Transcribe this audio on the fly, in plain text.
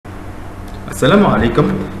Assalamu alaikum.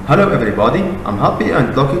 Hello everybody. I'm happy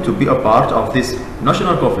and lucky to be a part of this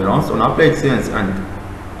National Conference on Applied Science and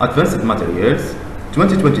Advanced Materials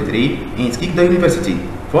 2023 in Hist-Gabor University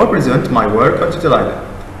for present my work entitled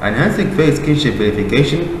Enhancing Face Kinship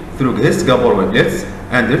Verification through Hist-Gabor Wavelets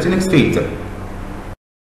and Retinex filter.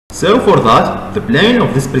 So for that, the plan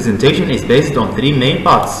of this presentation is based on three main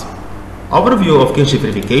parts: overview of kinship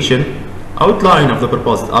verification, outline of the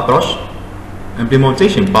proposed approach,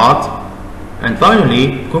 implementation part, and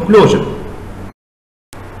finally conclusion.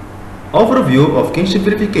 Overview of kinship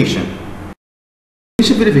verification.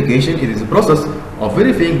 Kinship verification is the process of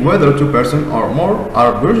verifying whether two persons or more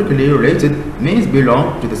are biologically related, means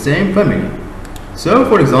belong to the same family. So,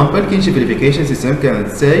 for example, kinship verification system can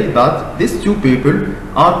say that these two people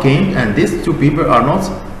are kin and these two people are not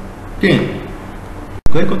kin.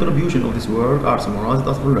 The contribution of this work are summarized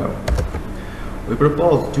as below. We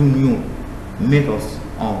propose two new methods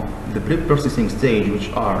on the preprocessing stage, which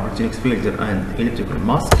are Retinex filter and elliptical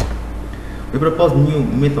mask. We propose new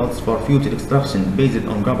methods for future extraction based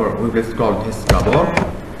on Gabor wavelets called Hist-Gabor.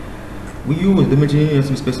 We use the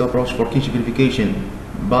Mohcene space approach for kinship verification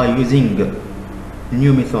by using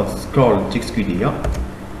new methods called TXQDA.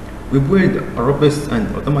 We build a robust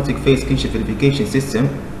and automatic face kinship verification system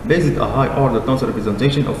based on a high-order tensor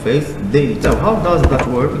representation of face data. So how does that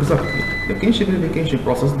work exactly? The kinship verification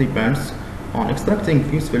process depends on extracting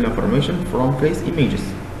useful information from face images.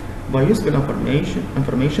 By useful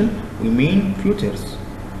information we mean filters,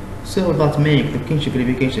 so that make the kinship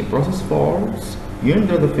verification process falls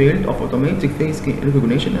under the field of automatic face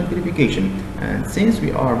recognition and verification. And since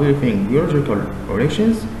we are verifying biological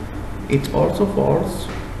relations, it also falls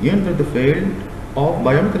under the field of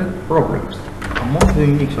biometric problems. Among the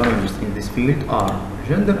unique challenges in this field are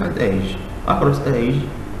gender and age. Across age,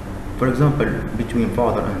 for example, between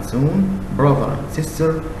father and son, brother and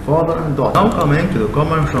sister, father and daughter. Now coming to the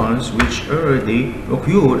common challenges which already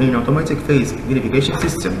occur in automatic face verification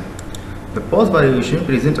system. The pose variation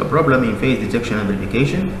presents a problem in face detection and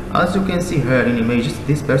verification. As you can see here in images,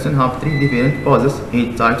 this person have three different poses: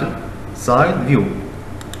 head, title, side view.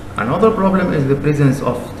 Another problem is the presence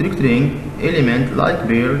of structuring element like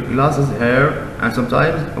beard, glasses, hair, and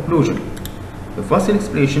sometimes occlusion. The facial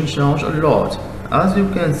expression changes a lot, as you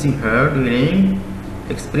can see here, dealing,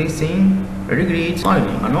 expressing, regret,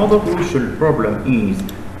 smiling. Another crucial problem is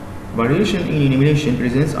variation in illumination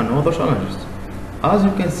presents another challenge, as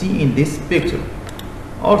you can see in this picture.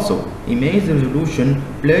 Also, image resolution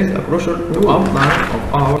plays a crucial outline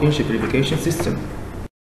of our kinship verification system.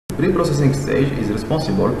 The pre-processing stage is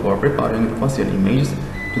responsible for preparing the facial images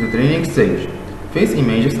to the training stage. Face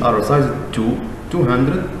images are resized to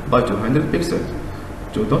 200 by 200 pixels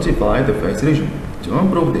to identify the face region. To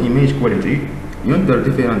improve the image quality under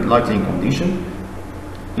different lighting conditions,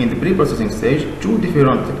 in the pre-processing stage, two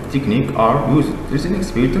different techniques are used: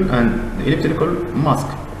 Retinex filter and the elliptical mask.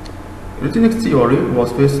 Retinex theory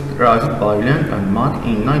was first raised by Lang and Mack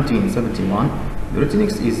in 1971. The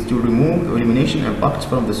Retinex is to remove the illumination impact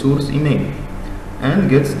from the source image and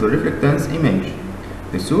get the reflectance image.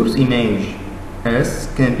 The source image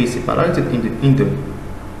S can be separated into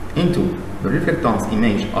the reflectance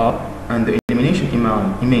image R and the illumination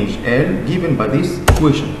image L, given by this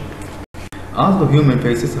equation. As the human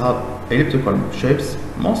faces have elliptical shapes,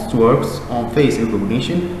 most works on face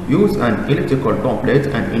recognition use an elliptical template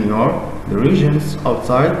and ignore the regions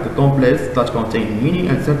outside the templates that contain many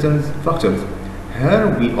uncertain factors.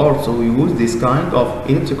 Here we also use this kind of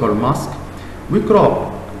elliptical mask. We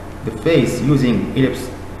crop the face using ellipse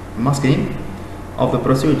masking of the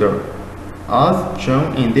procedure as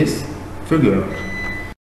shown in this figure.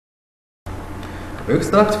 We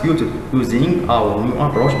extract filter using our new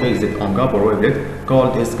approach based on Gabor wavelet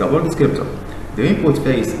called Hist-Gabor descriptor. The input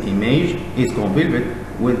face image is convolved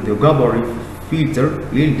with the Gabor filter,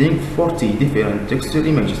 yielding 40 different texture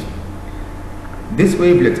images. This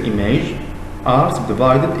wavelet image are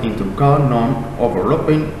subdivided into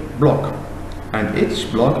non-overlapping block, and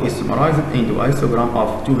each block is summarized into a histogram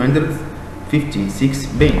of 256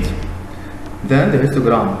 bits. Then the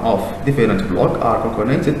histogram of different blocks are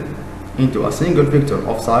concatenated into a single vector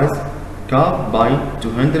of size k by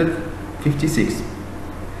 256.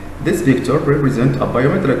 This vector represents a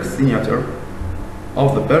biometric signature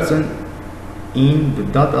of the person in the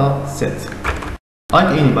data set.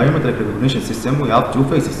 Like any biometric recognition system, we have two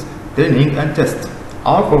phases: training and test.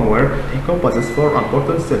 Our firmware encompasses four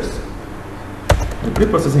important steps: the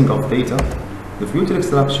pre-processing of data, the filter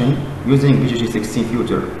extraction using BGG16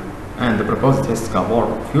 filter and the proposed Hist-Gabor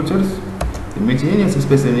filters, the Mohcene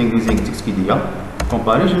space learning using TXQDA,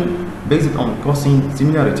 comparison based on Mohcene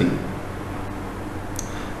similarity.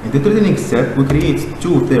 In the training step, we create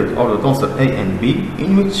two third-order tensors A and B,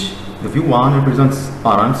 in which the view 1 represents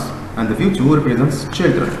parents and the view 2 represents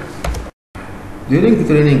children. During the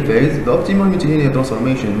training phase, the optimal multilinear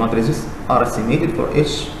transformation matrices are estimated for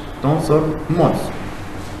each tensor modes.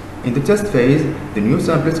 In the test phase, the new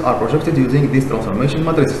samples are projected using these transformation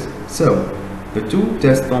matrices. So, the two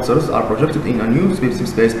test tensors are projected in a new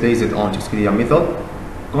space based on TXQDA method.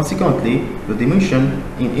 Consequently, the dimension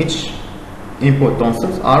in each input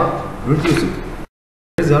tensors are reduced.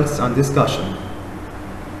 Results and discussion.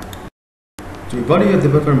 To evaluate the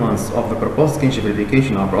performance of the proposed kinship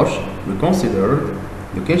verification approach, we considered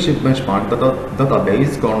the kinship benchmark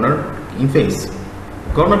database Cornell KinFace.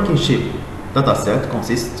 The Cornell kinship dataset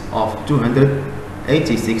consists of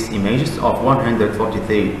 286 images of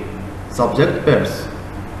 143 subject pairs.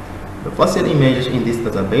 The facial images in this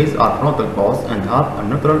database are frontal pose and have a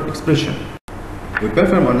neutral expression. We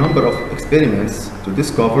perform a number of experiments to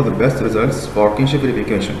discover the best results for kinship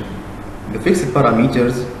verification. The fixed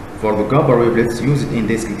parameters for the Hist-Gabor wavelets used in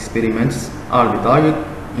these experiments are detailed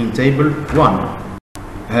in Table 1.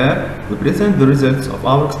 Here, we present the results of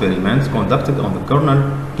our experiments conducted on the Cornell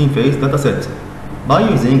KinFace dataset by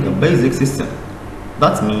using a basic system.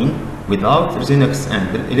 That means without Retinex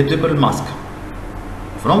and elliptical mask.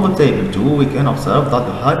 From the Table 2, we can observe that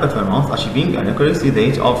the high performance achieving an accuracy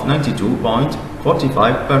rate of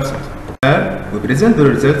 92.45%. Here, we present the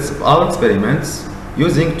results of our experiments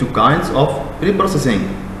using two kinds of preprocessing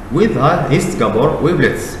with Hist-Gabor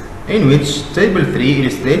wavelets, in which Table 3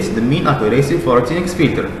 illustrates the mean accuracy for Retinex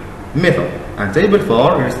filter method and Table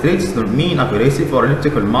 4 illustrates the mean accuracy for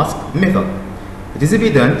elliptical mask method. It is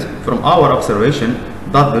evident from our observation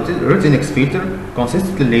that the Retinex filter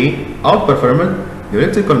consistently outperformed the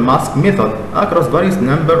elliptical mask method across various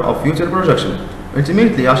number of future projections,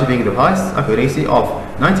 ultimately achieving the highest accuracy of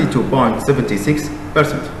 92.76%.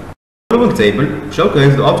 The following table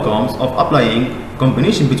showcases the outcomes of applying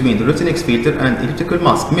combination between the Retinex filter and elliptical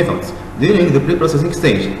mask methods during the preprocessing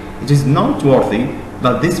stage. It is noteworthy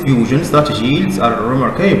that this fusion strategy yields a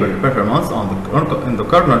remarkable performance in the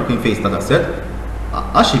Cornell KinFace dataset,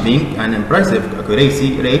 achieving an impressive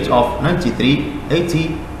accuracy rate of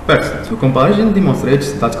 93.80%. The comparison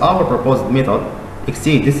demonstrates that our proposed method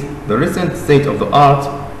exceeds the recent state-of-the-art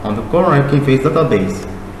on the Cornell KinFace database.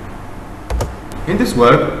 In this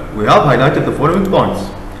work, we have highlighted the following points.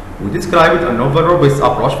 We described a novel robust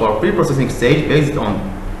approach for preprocessing stage based on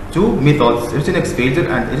two methods, Retinex filter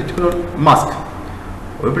and elliptical mask.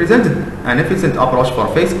 We presented an efficient approach for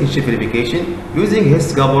face kinship verification using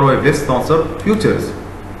Hist-Gabor wavelets tensor futures.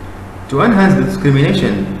 To enhance the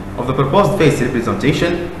discrimination of the proposed face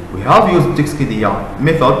representation, we have used TXQDA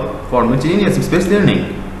method for multilinear space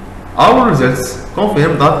learning. Our results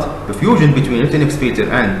confirm that the fusion between Retinex filter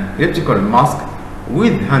and elliptical mask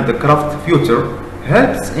with handcraft future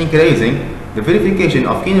helps increasing the verification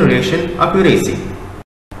of generation accuracy.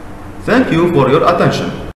 Thank you for your attention.